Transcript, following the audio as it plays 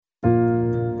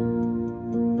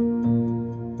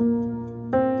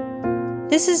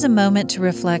This is a moment to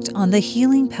reflect on the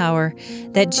healing power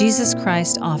that Jesus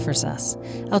Christ offers us.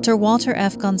 Elder Walter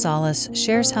F. Gonzalez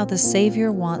shares how the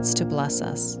Savior wants to bless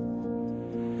us.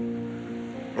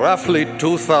 Roughly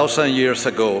 2,000 years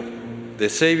ago, the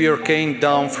Savior came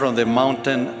down from the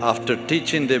mountain after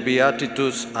teaching the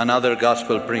Beatitudes and other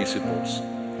gospel principles.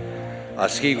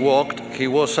 As he walked, he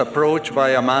was approached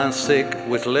by a man sick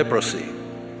with leprosy.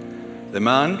 The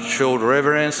man showed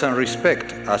reverence and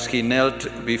respect as he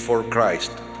knelt before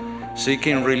Christ,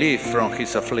 seeking relief from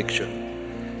his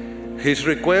affliction. His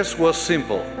request was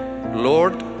simple: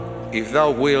 "Lord, if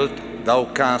thou wilt, thou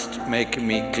canst make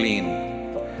me clean."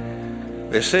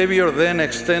 The Savior then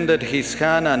extended his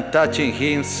hand and touching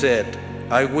him said,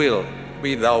 "I will,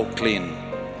 be thou clean."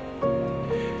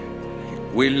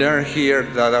 We learn here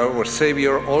that our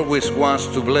Savior always wants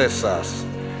to bless us.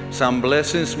 Some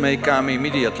blessings may come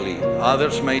immediately,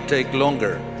 others may take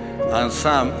longer, and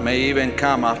some may even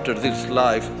come after this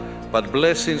life, but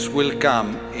blessings will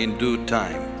come in due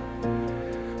time.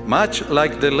 Much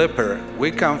like the leper,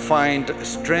 we can find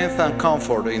strength and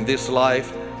comfort in this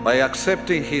life by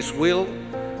accepting His will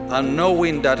and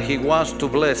knowing that He wants to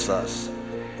bless us.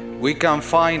 We can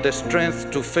find the strength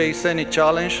to face any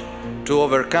challenge, to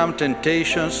overcome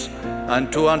temptations, and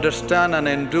to understand and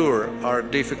endure our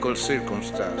difficult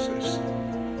circumstances.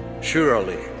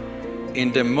 Surely,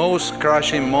 in the most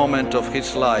crushing moment of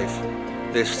his life,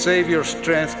 the Savior's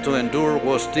strength to endure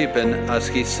was deepened as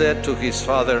he said to his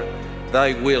Father,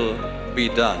 "Thy will be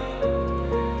done."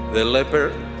 The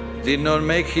leper did not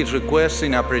make his request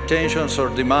in a pretentious or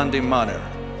demanding manner.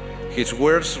 His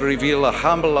words reveal a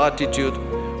humble attitude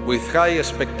with high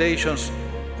expectations,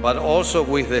 but also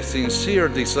with a sincere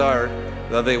desire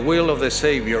that the will of the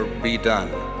Savior be done.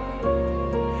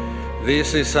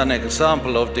 This is an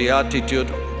example of the attitude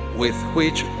with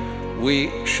which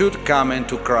we should come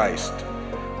into Christ.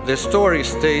 The story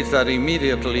states that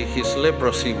immediately his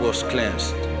leprosy was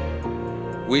cleansed.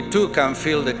 We too can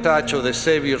feel the touch of the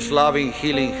Savior's loving,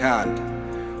 healing hand.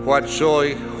 What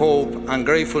joy, hope, and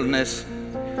gratefulness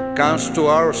comes to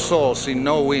our souls in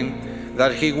knowing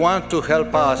that He wants to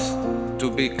help us to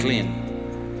be clean.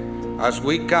 As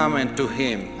we come into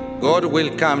Him, God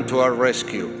will come to our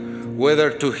rescue, whether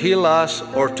to heal us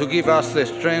or to give us the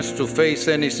strength to face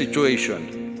any situation.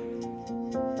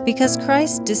 Because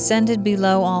Christ descended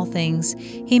below all things,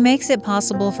 He makes it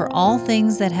possible for all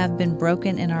things that have been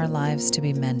broken in our lives to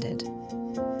be mended.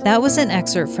 That was an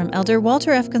excerpt from Elder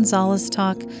Walter F. Gonzalez'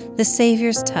 talk, The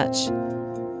Savior's Touch.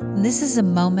 And this is a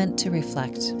moment to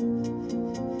reflect.